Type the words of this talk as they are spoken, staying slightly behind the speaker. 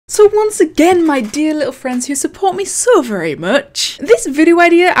So once again, my dear little friends who support me so very much, this video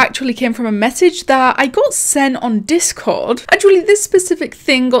idea actually came from a message that I got sent on Discord. Actually, this specific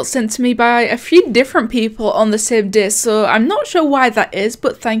thing got sent to me by a few different people on the same day, so I'm not sure why that is,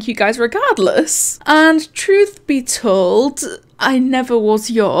 but thank you guys regardless. And truth be told, I never was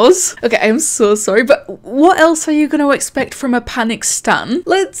yours. Okay, I'm so sorry, but what else are you going to expect from a panic stan?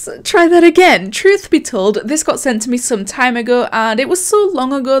 Let's try that again. Truth be told, this got sent to me some time ago, and it was so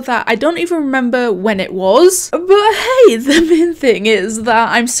long ago that I don't even remember when it was. But hey, the main thing is that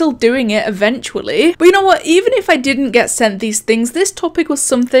I'm still doing it eventually. But you know what? Even if I didn't get sent these things, this topic was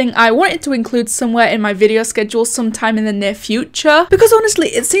something I wanted to include somewhere in my video schedule sometime in the near future. Because honestly,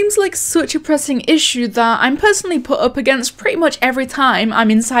 it seems like such a pressing issue that I'm personally put up against pretty much every time I'm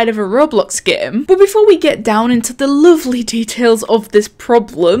inside of a Roblox game. But before we get down into the lovely details of this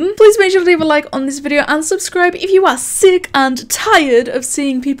problem, please make sure to leave a like on this video and subscribe if you are sick and tired of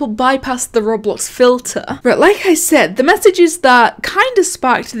seeing people bypass the Roblox filter. But like I said, the messages that kind of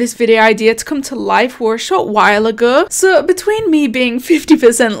sparked this video idea to come to life were a short while ago. So between me being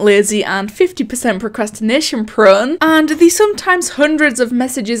 50% lazy and 50% procrastination prone, and the sometimes hundreds of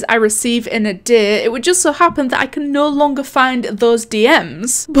messages I receive in a day, it would just so happen that I can no longer find those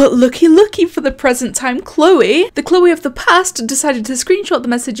DMs. But lucky for the present time, Chloe, the Chloe of the past, decided to screenshot the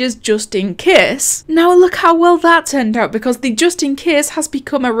messages just in case. Now look how well that turned out, because the just in case has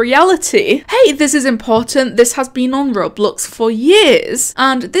become a reality. Hey, this is important. This has been on Roblox for years.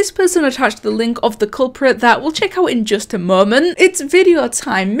 And this person attached the link of the culprit that we'll check out in just a moment. It's video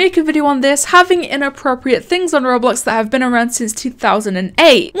time. Make a video on this, having inappropriate things on Roblox that have been around since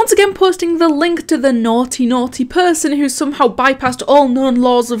 2008. Once again, posting the link to the naughty person who somehow bypassed all known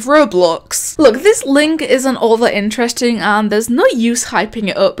laws of Roblox. Look, this link isn't all that interesting and there's no use hyping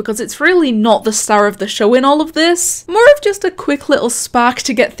it up because it's really not the star of the show in all of this. More of just a quick little spark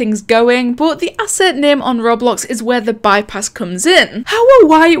to get things going, but the asset name on Roblox is where the bypass comes in. How or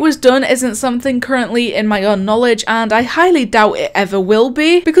why it was done isn't something currently in my own knowledge, and I highly doubt it ever will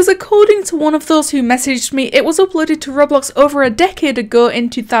be, because according to one of those who messaged me, it was uploaded to Roblox over a decade ago in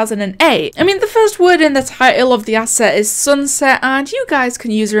 2008. I mean, the first word in the title of the asset is sunset, and you guys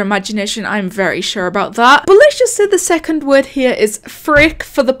can use your imagination, I'm very sure about that. But let's just say the second word here is frick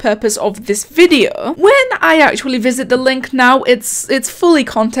for the purpose of this video. When I actually visit the link now, it's fully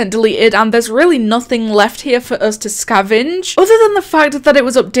content deleted and there's really nothing left here for us to scavenge, other than the fact that it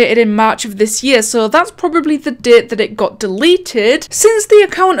was updated in March of this year, so that's probably the date that it got deleted, since the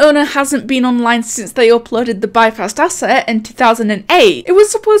account owner hasn't been online since they uploaded the bypassed asset in 2008. It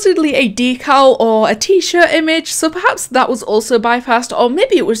was supposedly a decal or a t-shirt image, so perhaps that was also bypassed, or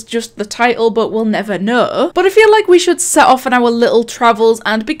maybe it was just the title, but we'll never know. But I feel like we should set off on our little travels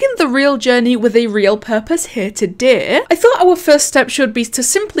and begin the real journey with a real purpose here today. I thought our first step should be to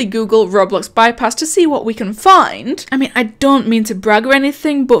simply Google Roblox bypass to see what we can find. I mean, I don't mean to brag or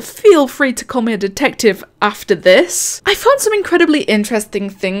anything, but feel free to call me a detective after this. I found some incredibly interesting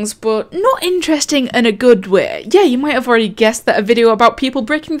things, but not interesting in a good way. Yeah, you might have already guessed that a video about people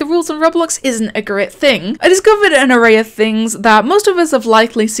breaking the rules on Roblox isn't a great thing. I discovered an array of things that most of us have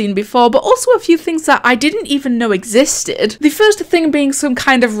likely seen before, but also a few things that I didn't even know existed. The first thing being some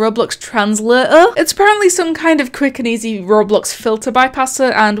kind of Roblox translator. It's apparently some kind of quick and easy Roblox filter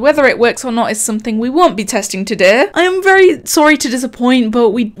bypasser, and whether it works or not is something we won't be testing today. I am very sorry to disappoint, but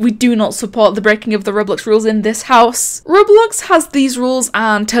we do not support the breaking of the Roblox rules in this house. Roblox has these rules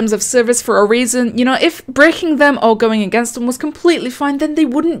and terms of service for a reason. You know, if breaking them or going against them was completely fine, then they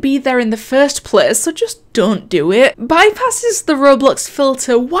wouldn't be there in the first place, so just don't do it. Bypasses the Roblox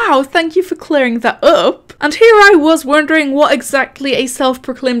filter. Wow, thank you for clearing that up. And here I was wondering what exactly a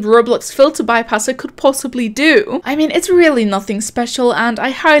self-proclaimed Roblox filter bypasser could possibly do. I mean, it's really nothing special and I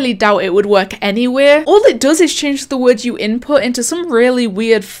highly doubt it would work anyway. All it does is change the words you input into some really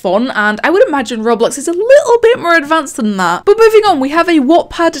weird font, and I would imagine Roblox is a little bit more advanced than that. But moving on, we have a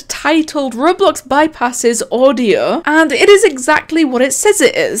Wattpad titled Roblox bypasses audio, and it is exactly what it says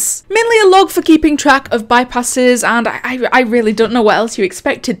it is. Mainly a log for keeping track of bypasses, and I really don't know what else you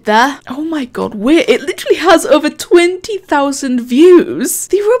expected there. Oh my god, wait, it literally has over 20,000 views.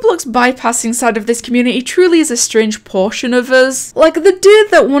 The Roblox bypassing side of this community truly is a strange portion of us. Like, the day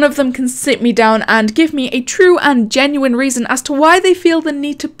that one of them can sit me down and give me a true and genuine reason as to why they feel the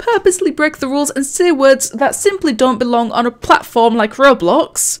need to purposely break the rules and say words that simply don't belong on a platform like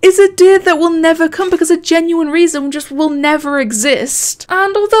Roblox is a day that will never come, because a genuine reason just will never exist.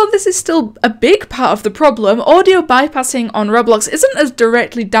 And although this is still a big part of the problem, audio bypass bypassing on Roblox isn't as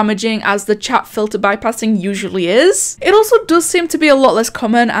directly damaging as the chat filter bypassing usually is. It also does seem to be a lot less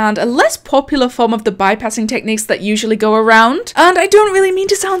common and a less popular form of the bypassing techniques that usually go around. And I don't really mean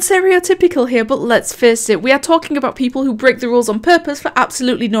to sound stereotypical here, but let's face it, we are talking about people who break the rules on purpose for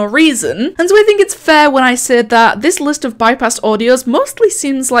absolutely no reason. And so I think it's fair when I say that this list of bypassed audios mostly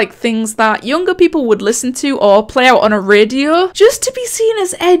seems like things that younger people would listen to or play out on a radio just to be seen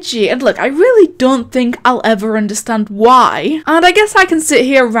as edgy. And look, I really don't think I'll ever understand why. And I guess I can sit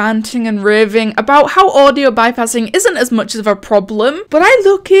here ranting and raving about how audio bypassing isn't as much of a problem, but I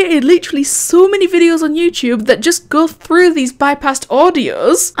located literally so many videos on YouTube that just go through these bypassed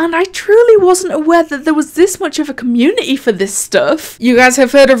audios, and I truly wasn't aware that there was this much of a community for this stuff. You guys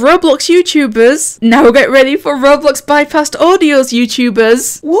have heard of Roblox YouTubers? Now get ready for Roblox bypassed audios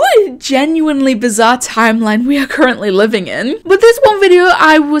YouTubers. What a genuinely bizarre timeline we are currently living in. But this one video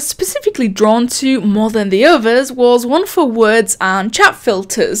I was specifically drawn to more than the others was one for words and chat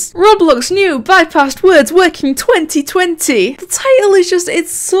filters. Roblox new bypassed words working 2020. The title is just,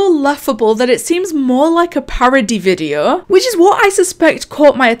 it's so laughable that it seems more like a parody video, which is what I suspect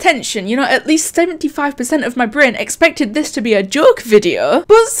caught my attention. You know, at least 75% of my brain expected this to be a joke video.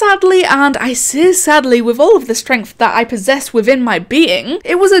 But sadly, and I say sadly with all of the strength that I possess within my being,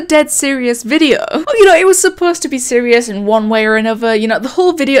 it was a dead serious video. You know, it was supposed to be serious in one way or another. You know, the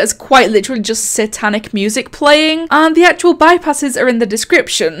whole video is quite literally just satanic music playing, and the actual bypasses are in the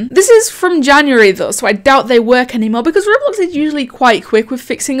description. This is from January though, so I doubt they work anymore because Roblox is usually quite quick with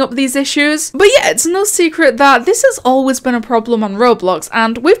fixing up these issues. But yeah, it's no secret that this has always been a problem on Roblox,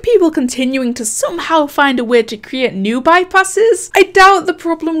 and with people continuing to somehow find a way to create new bypasses, I doubt the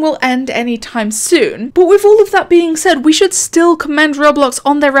problem will end anytime soon. But with all of that being said, we should still commend Roblox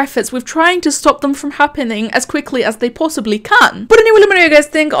on their efforts with trying to stop them from happening as quickly as they possibly can. But anyway, let me know what you guys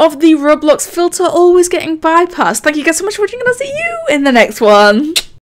think of the Roblox filter always getting bypassed. Thank you guys so much for watching, and I'll see you in the next one.